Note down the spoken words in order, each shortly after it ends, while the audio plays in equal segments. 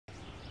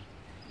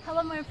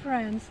Hello my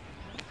friends,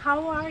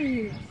 how are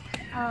you?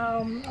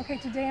 Okay,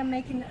 today I'm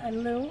making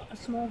a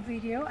small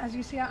video. As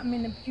you see, I'm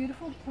in a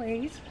beautiful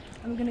place.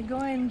 I'm gonna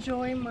go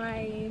enjoy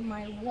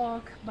my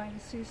walk by the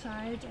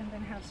seaside and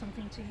then have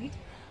something to eat.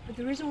 But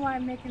the reason why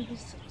I'm making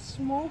this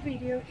small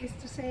video is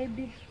to say a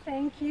big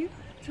thank you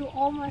to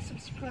all my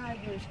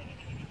subscribers.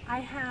 I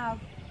have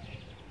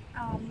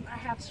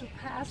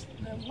surpassed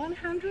the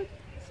 100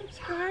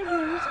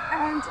 subscribers,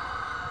 and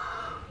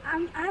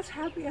I'm as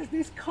happy as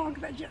this cock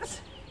that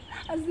just,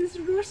 as this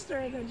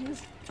rooster that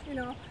just,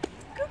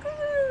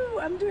 cuckoo,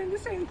 I'm doing the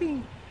same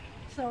thing.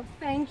 So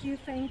thank you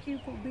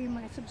for being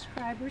my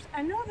subscribers.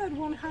 I know that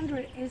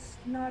 100 is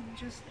not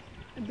just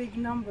a big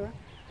number,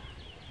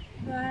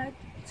 but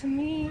to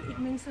me it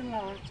means a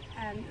lot,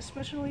 and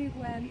especially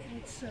when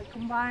it's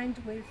combined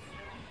with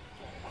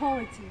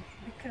quality,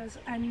 because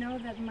I know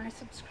that my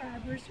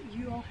subscribers,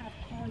 you all have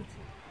quality.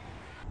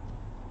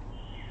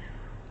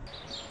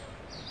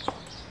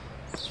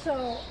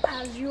 So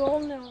as you all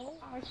know,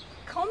 our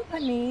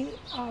company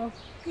of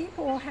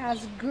people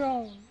has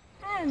grown,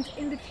 and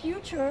in the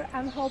future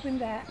I'm hoping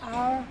that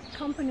our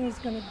company is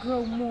going to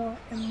grow more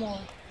and more.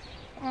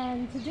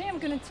 And today I'm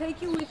going to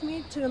take you with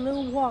me to a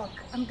little walk.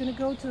 I'm going to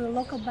go to the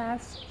local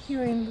baths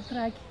here in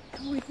Loutraki.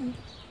 Come with me.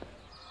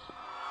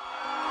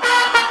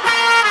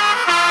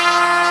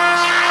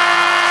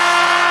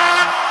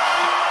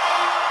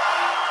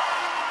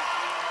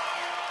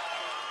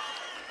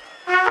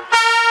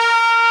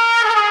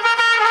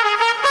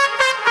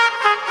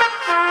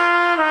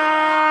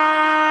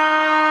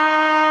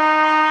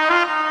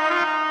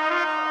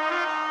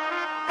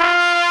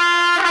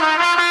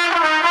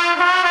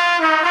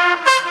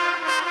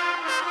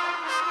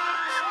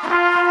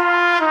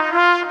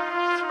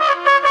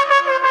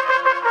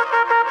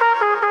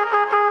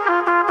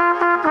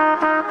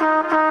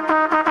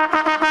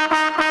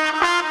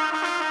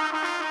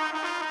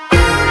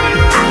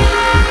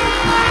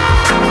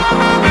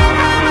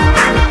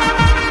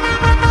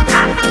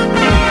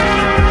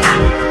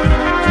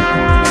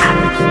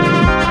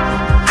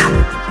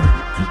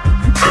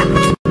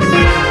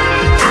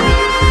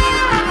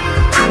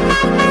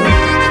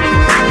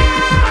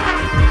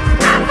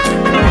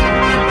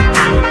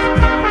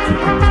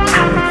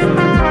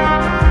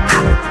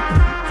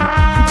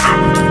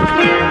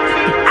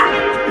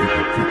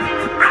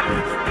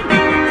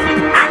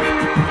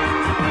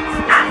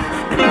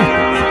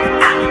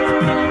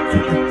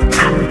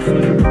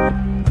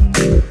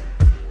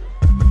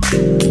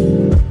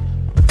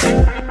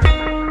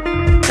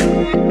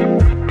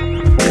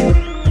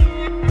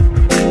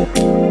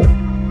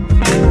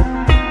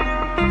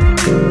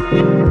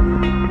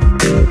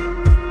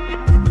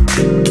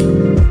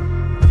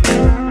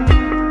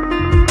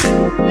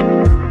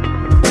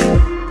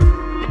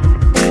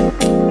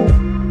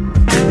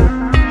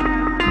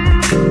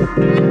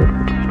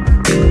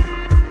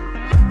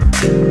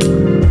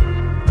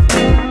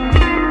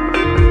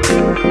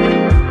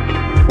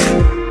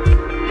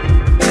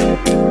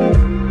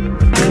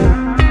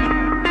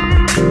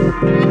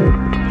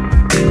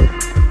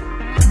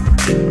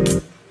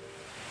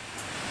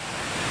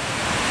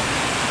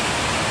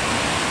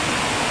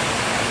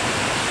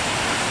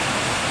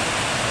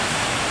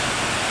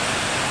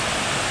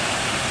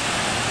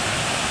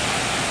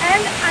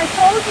 I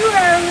told you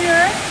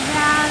earlier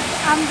that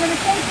I'm going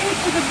to take you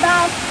to the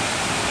bath,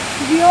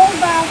 to the old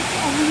bath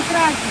of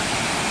Loutraki.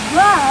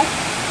 But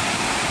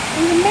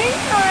in the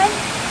meantime,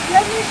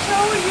 let me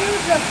show you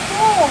the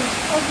falls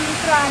of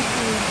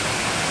Loutraki.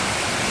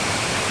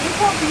 Look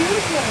how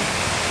beautiful.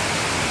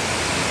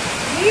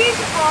 These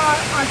are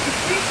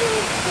artificial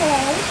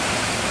falls,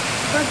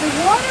 but the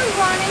water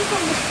running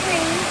from the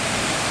spring,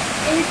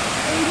 it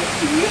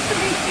used to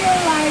be here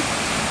like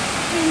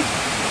since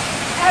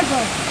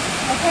ever.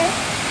 Okay,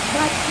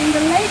 but in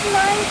the late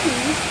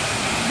 90s,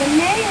 the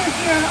mayor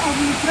here of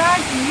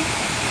Loutraki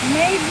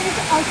made this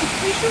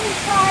artificial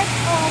type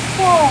of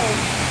falls,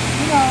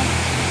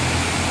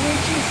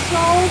 which is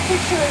so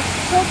picturesque,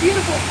 so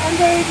beautiful. And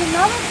there is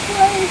another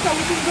place that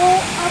we can go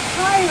up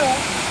higher.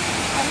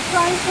 I'm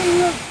trying to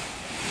look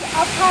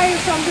up higher,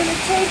 so I'm going to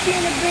take you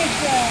in a bit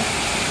there.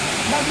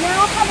 But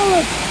now have a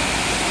look.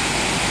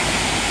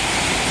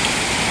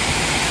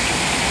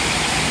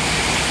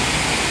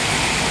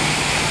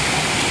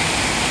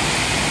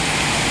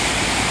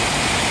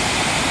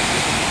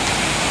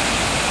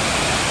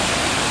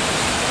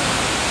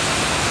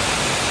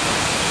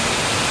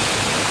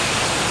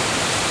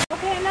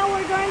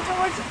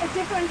 Towards a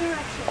different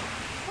direction.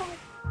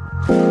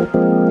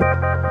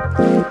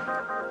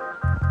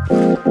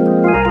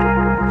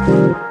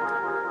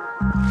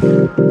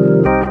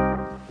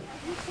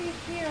 As you see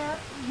here,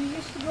 you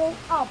used to go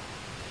up,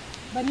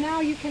 but now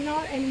you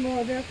cannot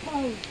anymore, they're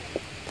closed.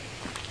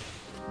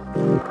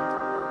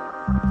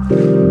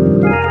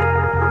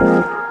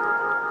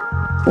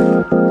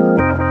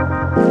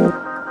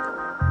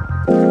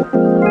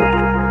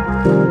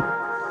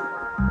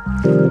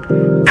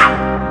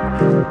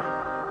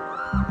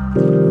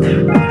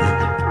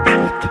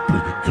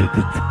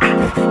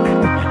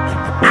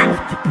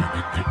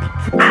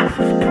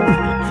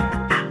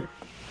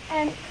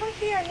 And come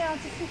here. here now to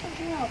see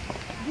something else.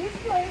 This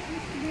place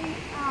used to be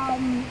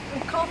a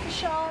coffee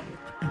shop.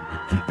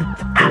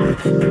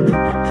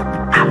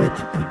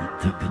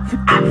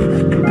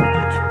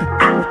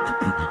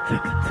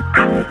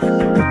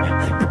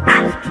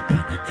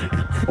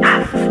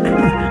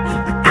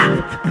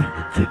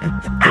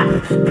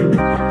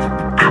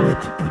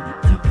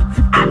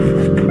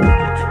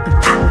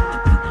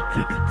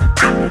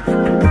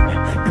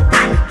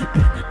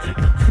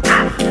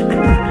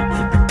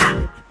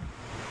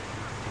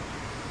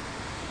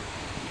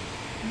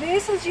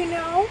 This, as you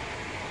know,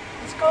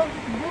 is called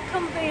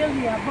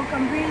Bucambilia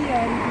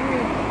in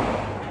Greek.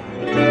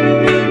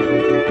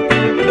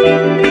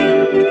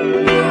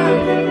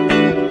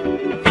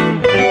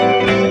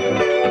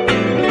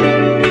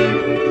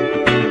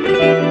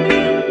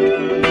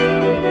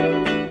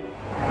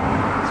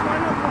 It's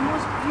one of the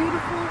most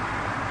beautiful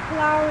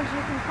flowers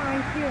you can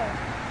find here.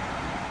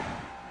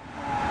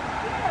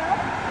 Here,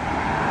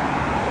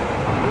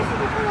 this is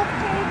full of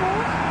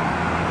tables.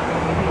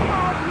 You can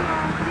have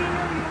your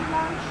dinner, your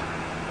lunch,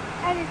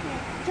 anything,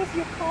 just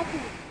your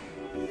coffee.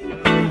 So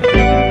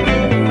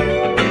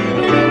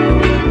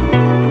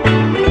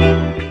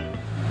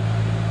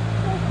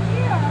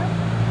here,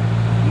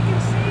 you can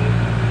see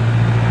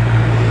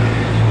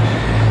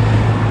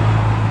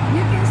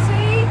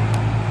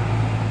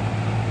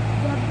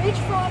the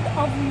beachfront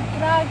of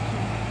Loutraki.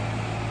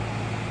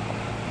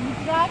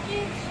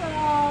 Loutraki is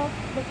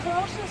the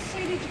closest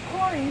city to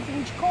Corinth,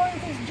 which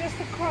Corinth is just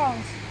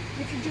across.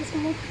 If you just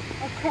look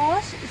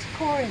across, it's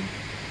Corinth.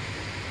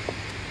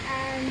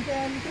 And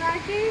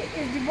Loutraki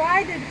is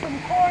divided from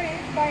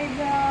Corinth by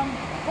the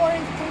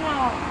Corinth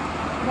Canal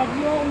that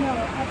you all know.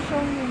 I've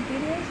shown you in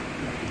videos.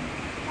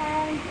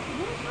 And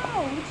this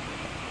road,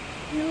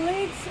 it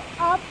leads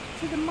up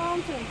to the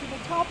mountain, to the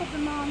top of the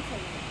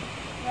mountain,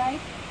 right?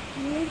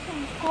 It leads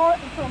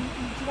from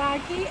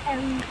Loutraki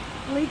and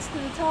leads to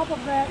the top of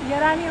the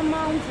Geranium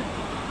Mountain.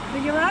 The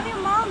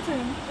Geranium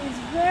Mountain is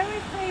very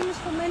famous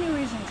for many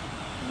reasons.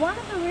 One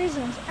of the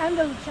reasons, and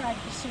the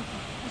Loutraki city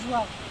as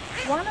well,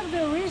 one of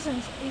the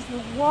reasons is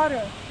the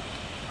water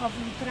of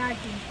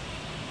Loutraki.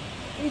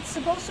 It's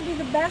supposed to be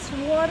the best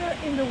water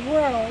in the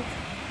world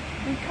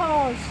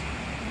because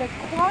the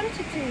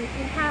quantity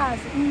it has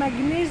in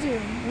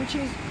magnesium, which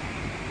is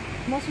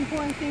the most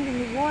important thing in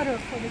the water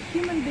for the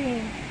human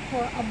being,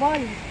 for a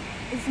body,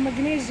 is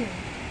magnesium.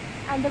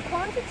 And the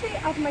quantity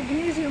of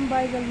magnesium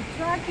by the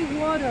Loutraki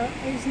water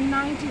is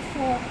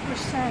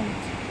 94%.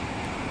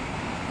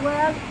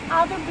 Whereas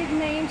other big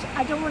names,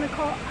 I don't want to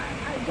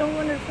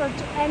refer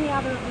to any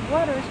other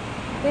waters,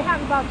 they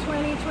have about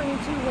 20, 22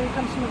 when it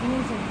comes to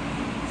magnesium.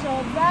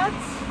 So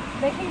that's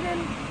the hidden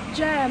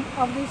gem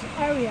of this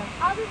area,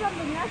 other than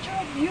the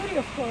natural beauty,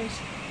 of course.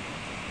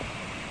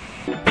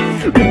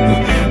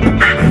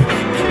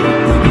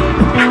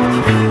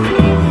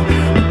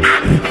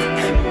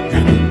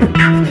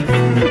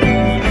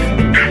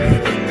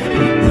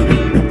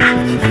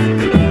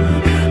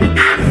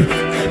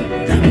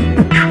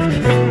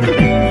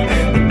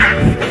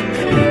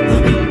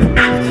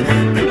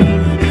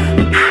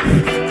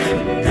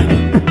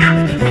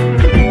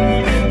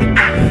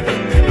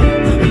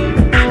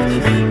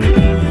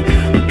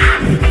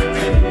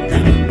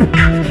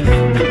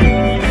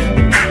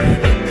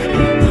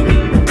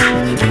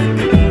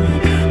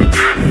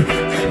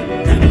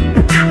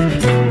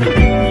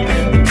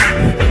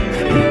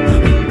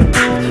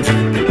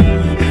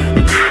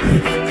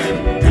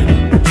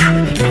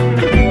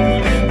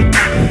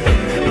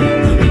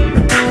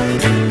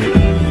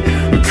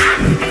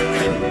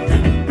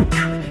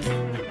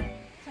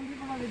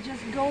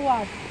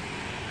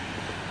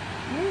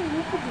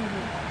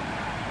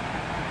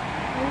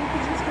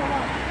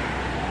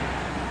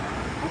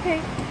 Okay,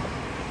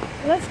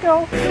 let's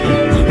go.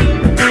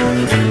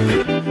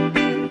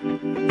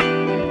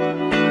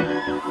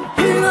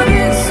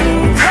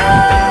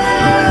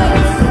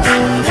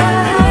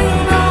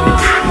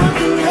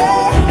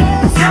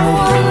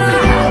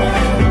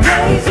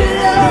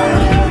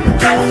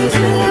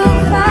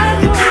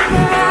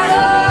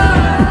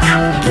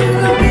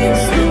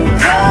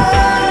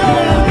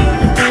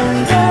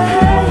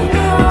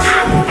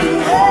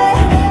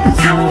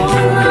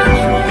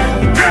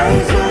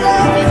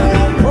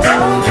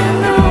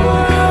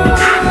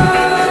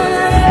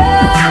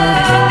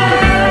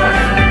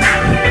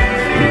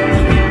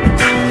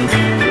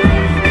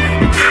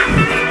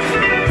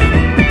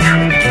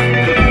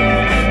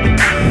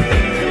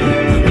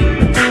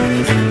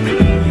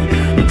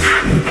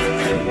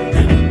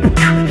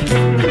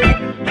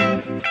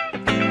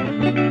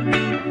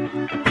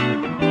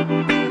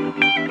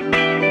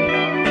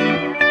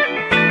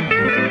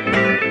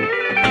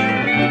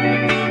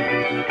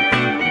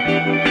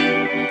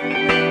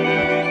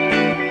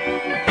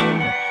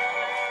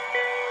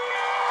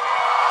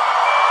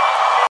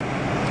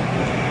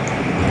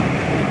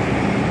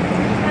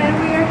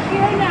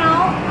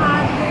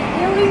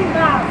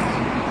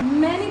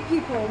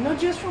 Not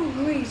just from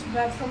Greece,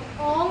 but from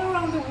all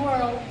around the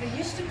world. They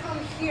used to come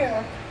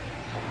here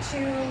to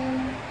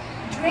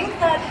drink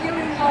that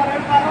healing water,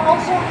 but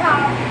also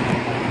have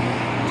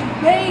to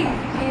bathe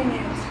in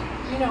it,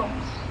 you know.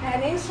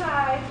 And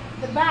inside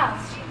the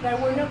baths that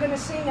we're not going to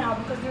see now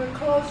because they're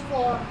closed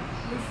for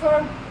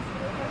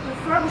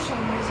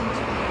refurbishing reasons.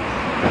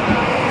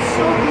 It's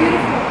so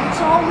beautiful.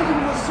 It's all with a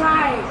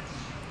mosaic.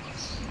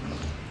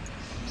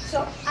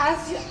 So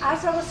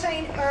as I was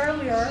saying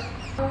earlier,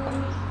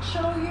 I'll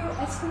show you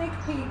a sneak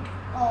peek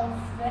of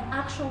the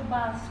actual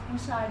baths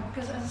inside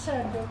because, as I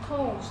said, they're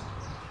closed.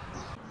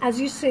 As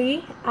you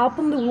see, up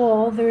on the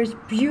wall there is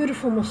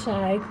beautiful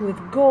mosaic with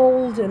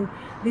gold and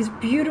these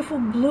beautiful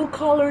blue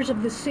colors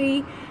of the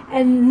sea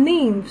and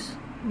nymphs.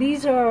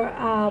 These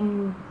are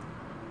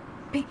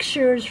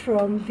pictures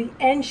from the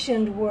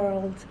ancient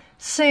world.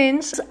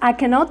 Since I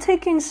cannot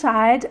take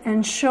inside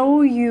and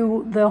show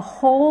you the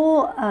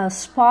whole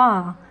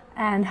spa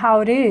and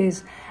how it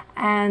is,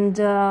 and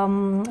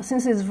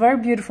since it's very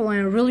beautiful and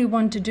I really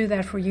want to do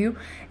that for you,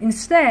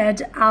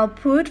 instead I'll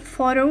put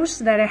photos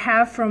that I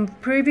have from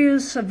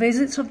previous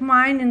visits of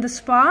mine in the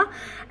spa,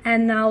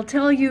 and I'll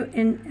tell you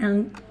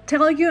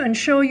and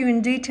show you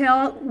in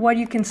detail what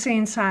you can see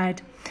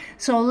inside.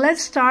 So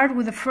let's start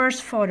with the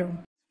first photo.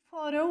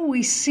 Photo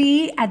we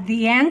see at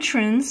the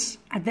entrance,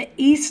 at the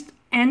east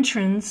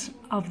entrance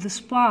of the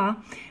spa,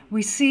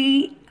 we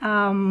see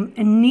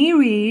a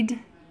Nereid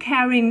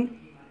carrying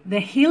the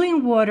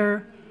healing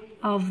water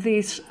of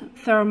this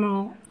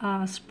thermal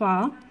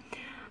spa,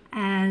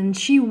 and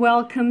she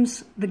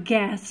welcomes the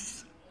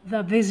guests,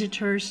 the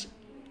visitors,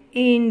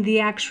 in the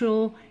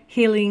actual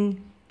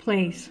healing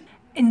place.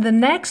 In the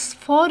next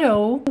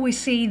photo we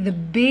see the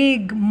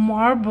big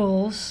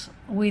marbles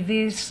with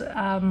this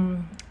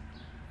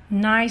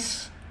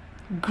nice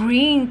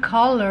green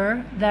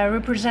color that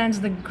represents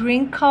the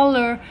green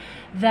color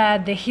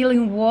that the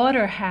healing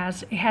water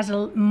has. It has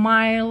a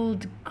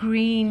mild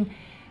green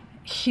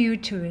hue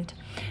to it.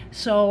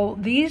 So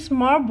these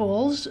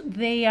marbles,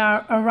 they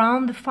are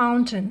around the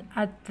fountain.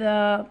 At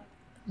the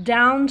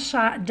down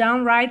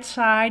right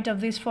side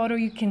of this photo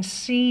you can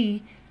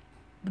see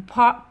the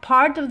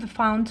part of the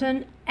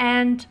fountain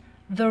and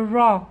the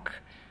rock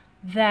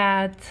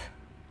that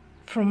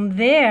from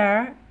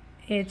there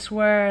it's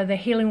where the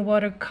healing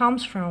water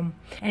comes from.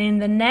 And in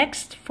the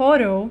next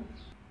photo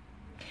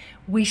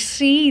we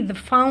see the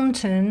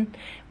fountain,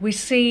 we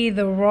see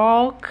the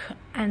rock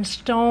and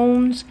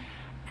stones,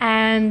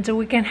 and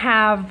we can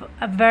have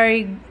a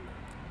very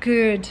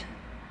good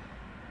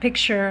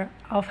picture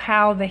of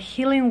how the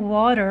healing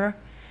water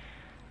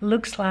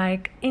looks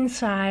like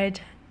inside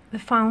the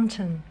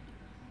fountain.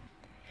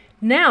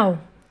 Now,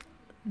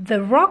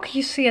 the rock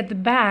you see at the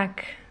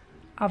back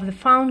of the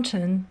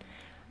fountain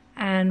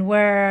and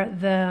where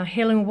the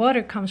healing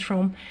water comes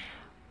from,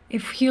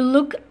 if you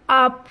look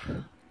up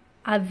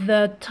at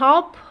the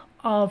top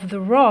of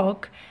the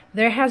rock,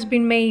 there has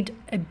been made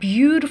a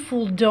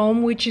beautiful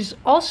dome which is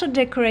also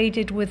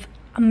decorated with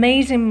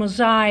amazing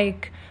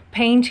mosaic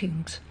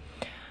paintings.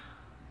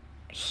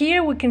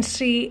 Here we can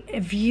see a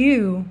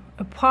view,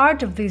 a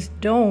part of this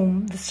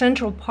dome, the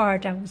central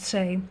part I would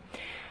say.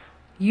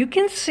 You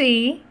can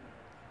see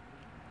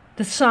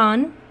the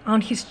sun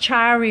on his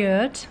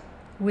chariot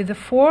with the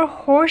 4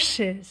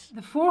 horses.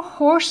 The 4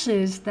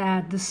 horses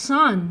that the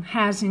sun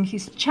has in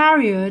his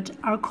chariot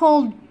are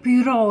called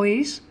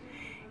Pyrois,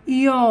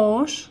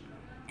 Ios,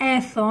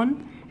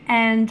 Ethon,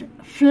 and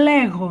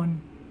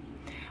Phlegon.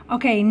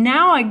 Okay,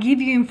 now I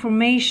give you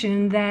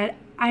information that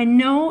I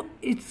know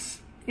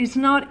it's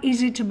not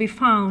easy to be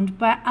found,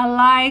 but I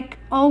like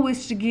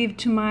always to give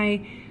to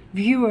my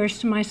viewers,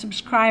 to my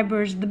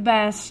subscribers, the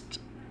best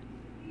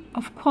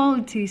of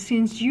quality,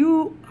 since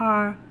you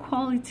are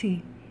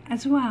quality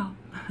as well.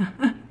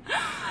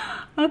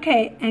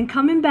 Okay, and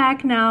coming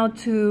back now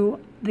to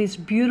this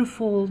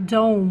beautiful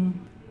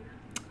dome,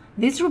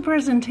 this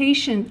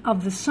representation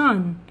of the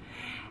sun,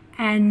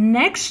 and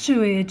next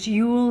to it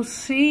you will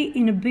see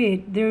in a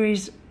bit there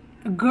is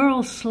a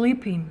girl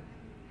sleeping.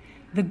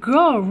 The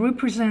girl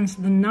represents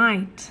the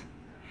night,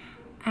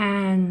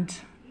 and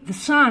the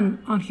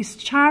sun on his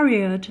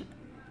chariot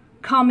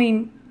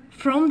coming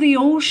from the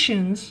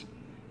oceans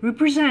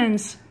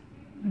represents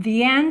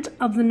the end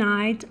of the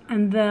night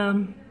and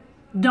the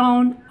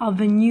dawn of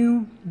a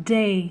new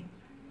day,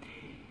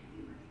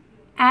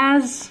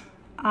 as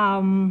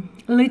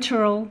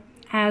literal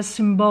as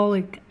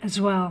symbolic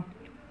as well.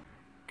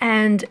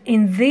 And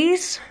in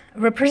these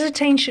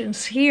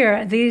representations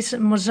here, these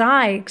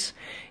mosaics,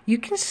 you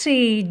can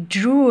see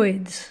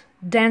druids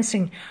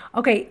dancing.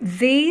 Okay,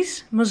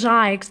 these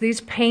mosaics,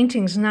 these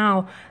paintings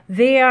now,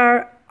 they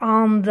are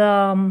on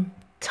the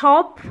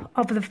top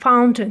of the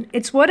fountain.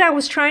 It's what I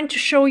was trying to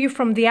show you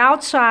from the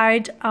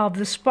outside of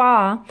the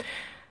spa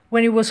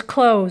when it was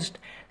closed.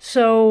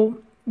 So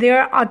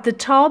they're at the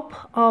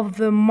top of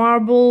the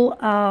marble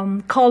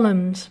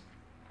columns.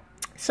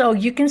 So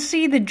you can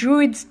see the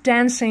druids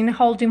dancing,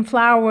 holding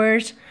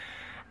flowers,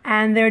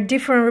 and there are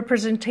different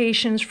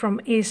representations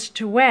from east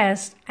to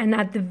west. And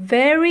at the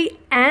very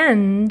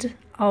end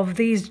of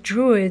these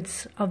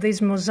druids, of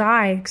these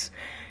mosaics,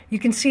 you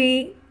can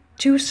see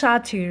 2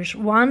 satyrs,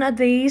 one at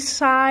the east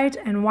side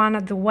and one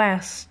at the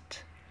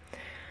west.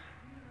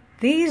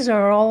 These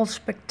are all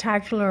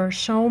spectacular,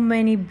 so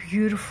many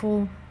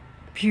beautiful,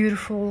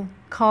 beautiful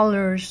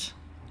colors,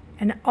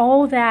 and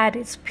all that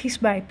is piece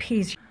by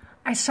piece.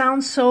 I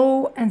sound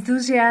so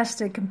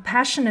enthusiastic and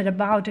passionate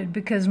about it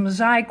because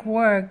mosaic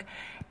work,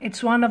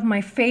 it's one of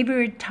my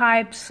favorite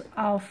types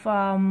of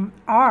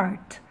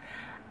art.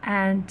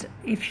 And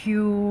if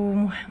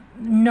you're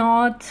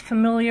not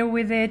familiar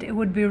with it, it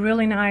would be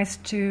really nice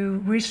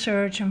to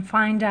research and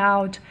find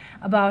out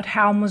about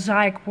how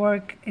mosaic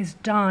work is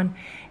done.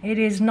 It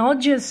is not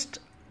just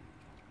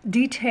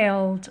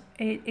detailed,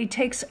 it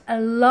takes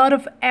a lot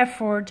of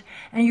effort,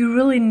 and you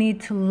really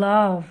need to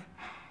love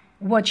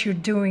what you're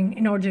doing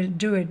in order to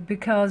do it.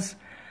 Because,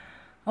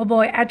 oh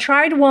boy, I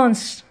tried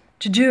once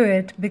to do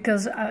it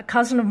because a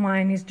cousin of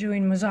mine is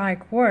doing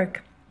mosaic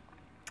work,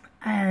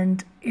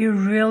 and it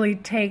really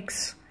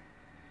takes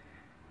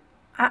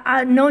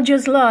not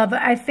just love.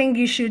 I think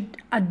you should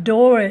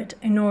adore it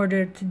in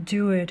order to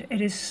do it.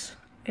 It is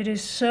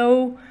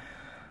so,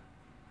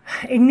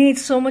 it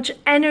needs so much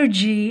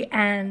energy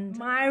and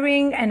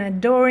admiring and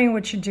adoring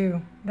what you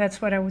do.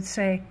 That's what I would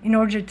say, in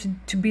order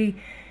to be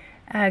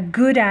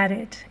good at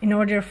it, in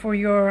order for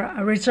your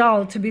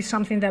result to be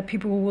something that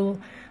people will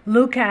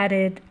look at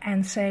it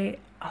and say,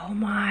 oh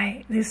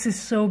my, this is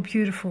so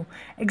beautiful.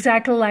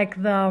 Exactly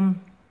like the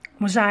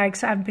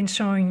mosaics I've been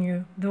showing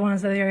you, the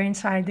ones that are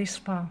inside this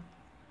spa.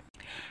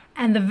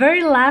 And the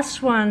very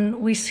last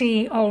one we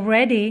see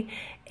already,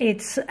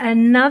 it's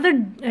another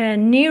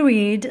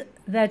Nereid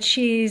that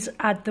she's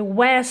at the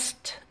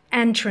west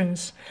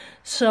entrance.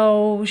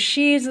 So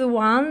she's the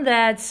one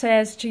that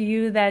says to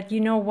you that,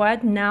 you know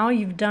what, now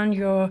you've done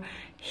your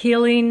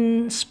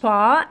healing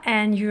spa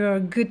and you're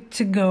good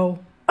to go.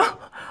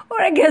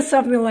 Or I guess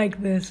something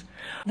like this.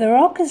 The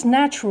rock is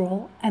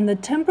natural, and the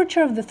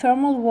temperature of the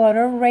thermal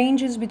water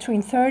ranges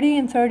between 30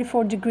 and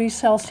 34 degrees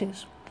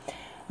Celsius.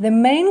 The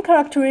main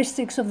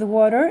characteristics of the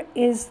water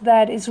is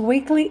that it's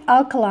weakly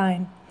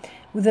alkaline,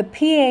 with a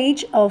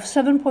pH of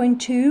 7.2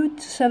 to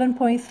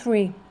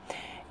 7.3.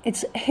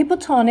 It's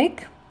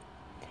hypotonic,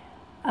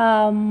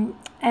 and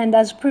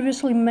as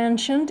previously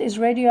mentioned, is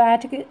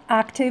radioactive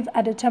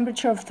at a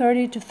temperature of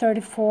 30 to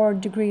 34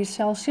 degrees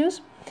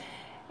Celsius.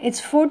 It's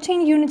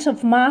 14 units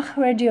of Mach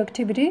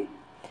radioactivity.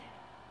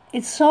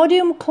 It's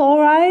sodium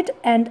chloride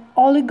and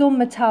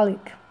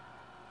oligometallic.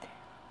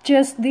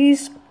 Just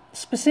these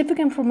specific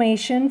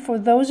information for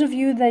those of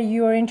you that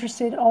you are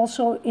interested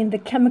also in the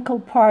chemical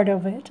part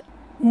of it.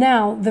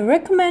 Now, the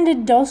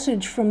recommended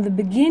dosage from the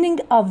beginning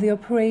of the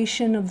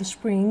operation of the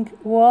spring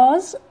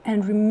was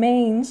and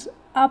remains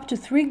up to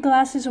 3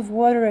 glasses of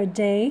water a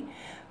day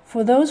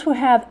for those who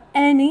have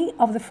any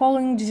of the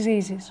following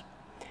diseases: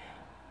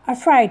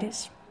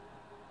 arthritis,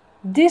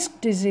 disc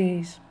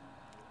disease,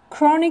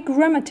 chronic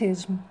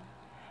rheumatism,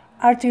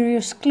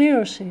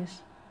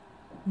 arteriosclerosis,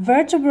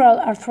 vertebral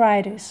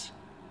arthritis,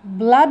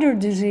 bladder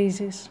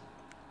diseases,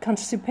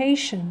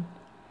 constipation,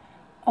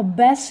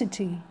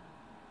 obesity,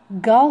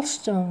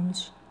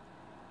 gallstones,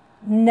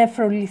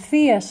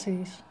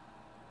 nephrolithiasis,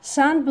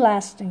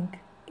 sandblasting,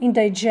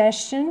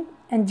 indigestion,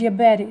 and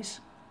diabetes.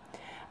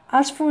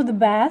 As for the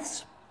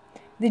baths,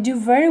 they do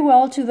very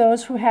well to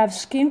those who have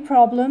skin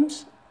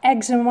problems,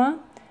 eczema,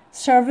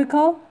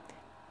 cervical,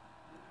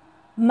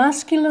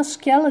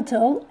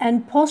 musculoskeletal,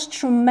 and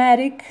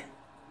post-traumatic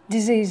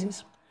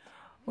diseases.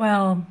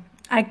 Well,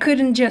 I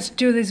couldn't just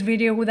do this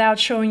video without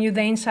showing you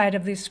the inside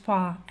of this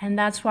spa, and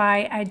that's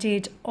why I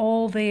did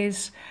all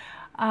this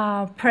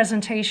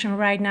presentation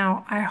right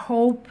now. I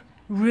hope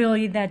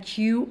really that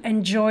you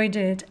enjoyed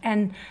it,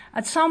 and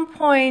at some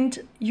point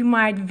you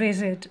might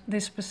visit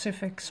this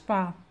specific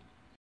spa.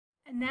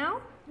 And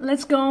now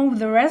let's go on with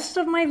the rest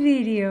of my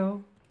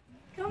video.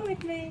 Come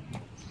with me.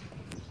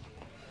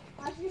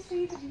 As you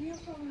see the view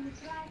from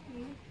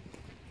Loutraki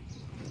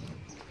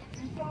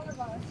in front of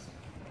us.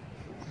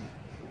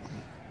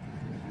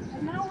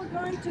 And now we're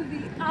going to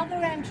the other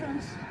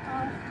entrance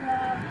of the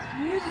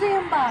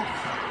museum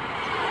baths.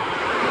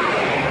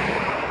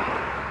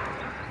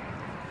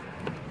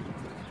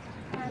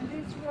 And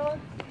this road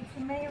is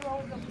the main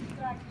road of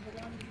Loutraki,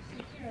 the one you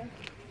see here.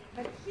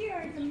 But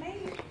here is the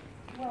main,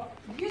 well,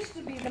 used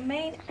to be the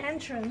main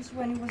entrance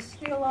when it was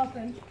still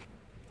open.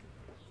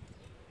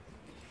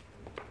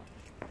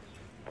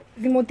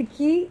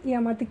 Δημοτική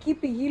Ιαματική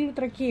Πηγή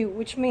Λουτρακίου,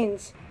 which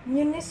means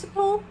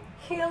Municipal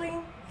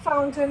Healing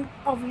Fountain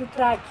of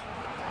Loutraki.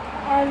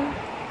 And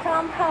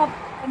come have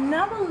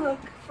another look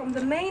from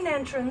the main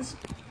entrance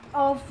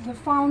of the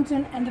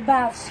fountain and the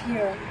baths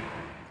here.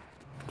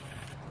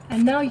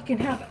 And now you can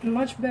have a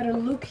much better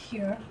look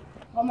here.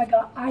 Oh my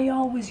god, I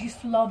always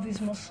used to love this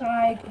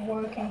mosaic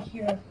work in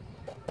here.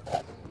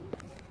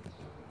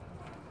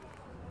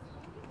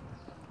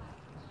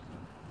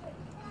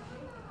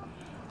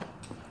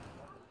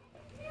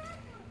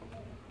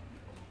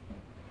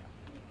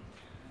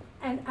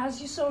 And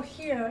as you saw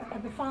here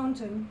at the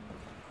fountain,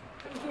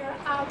 here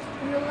out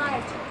in the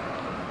light,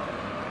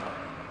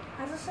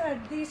 as I said,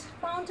 this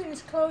fountain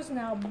is closed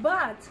now,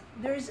 but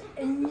there's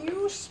a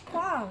new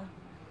spa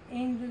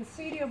in the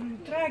city of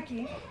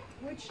Loutraki,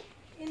 which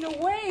in a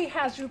way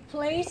has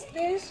replaced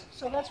this,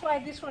 so that's why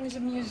this one is a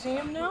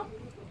museum now.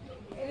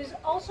 It is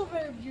also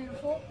very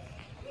beautiful.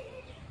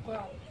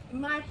 Well,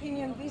 in my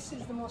opinion, this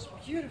is the most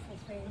beautiful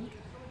thing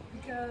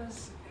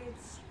because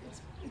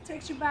it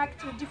takes you back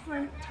to a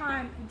different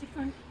time, a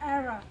different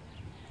era.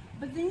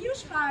 But the new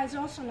spa is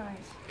also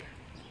nice,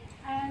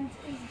 and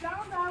it's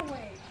down that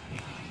way.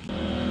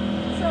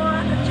 So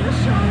I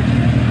just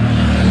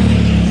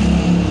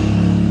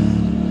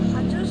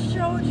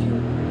showed you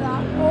the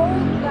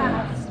old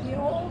baths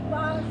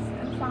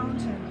and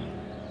fountain.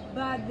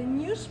 But the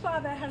new spa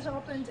that has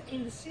opened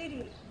in the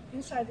city,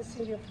 inside the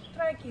city of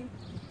Loutraki,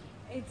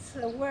 it's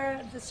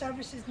where the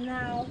services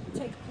now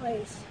take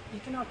place. You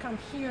cannot come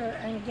here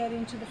and get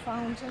into the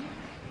fountain.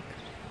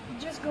 You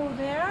just go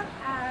there,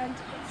 and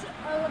it's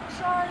a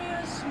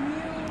luxurious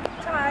new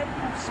type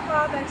of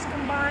spa that's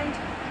combined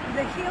with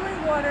the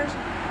healing waters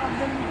of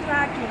the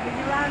Loutraki, the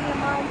Iranian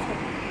mountain.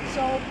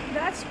 So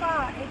that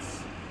spa,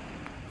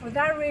 for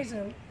that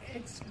reason,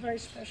 it's very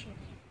special.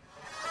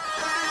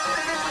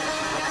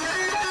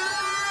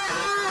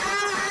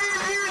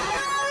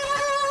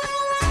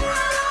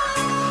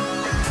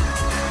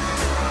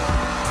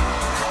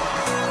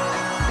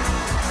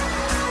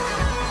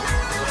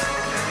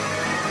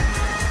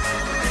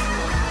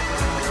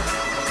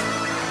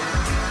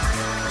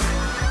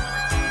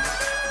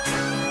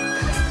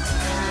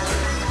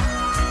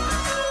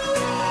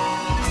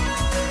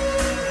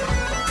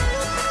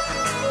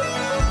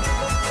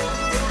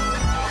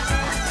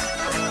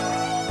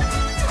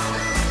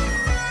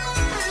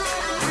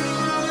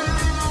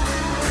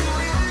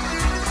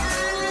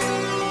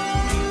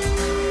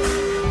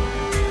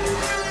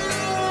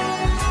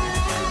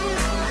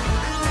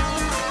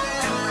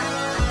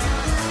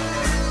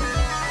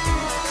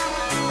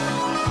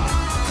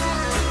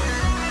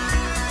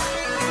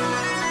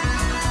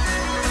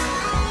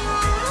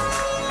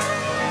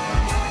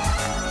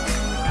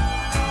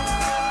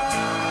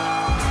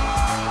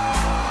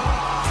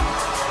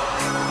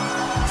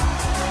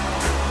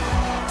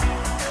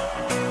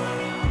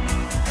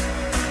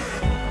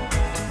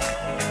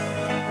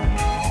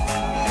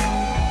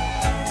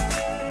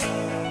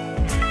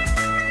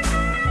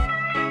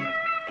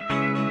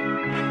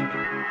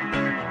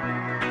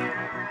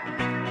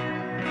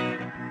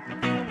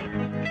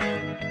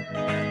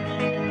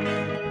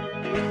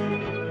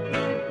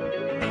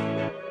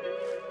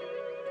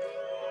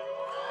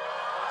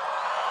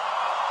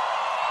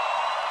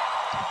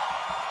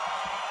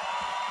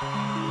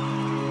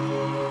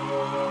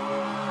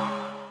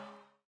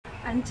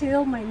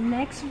 Until my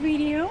next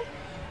video,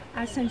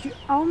 I send you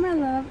all my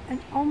love and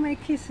all my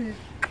kisses.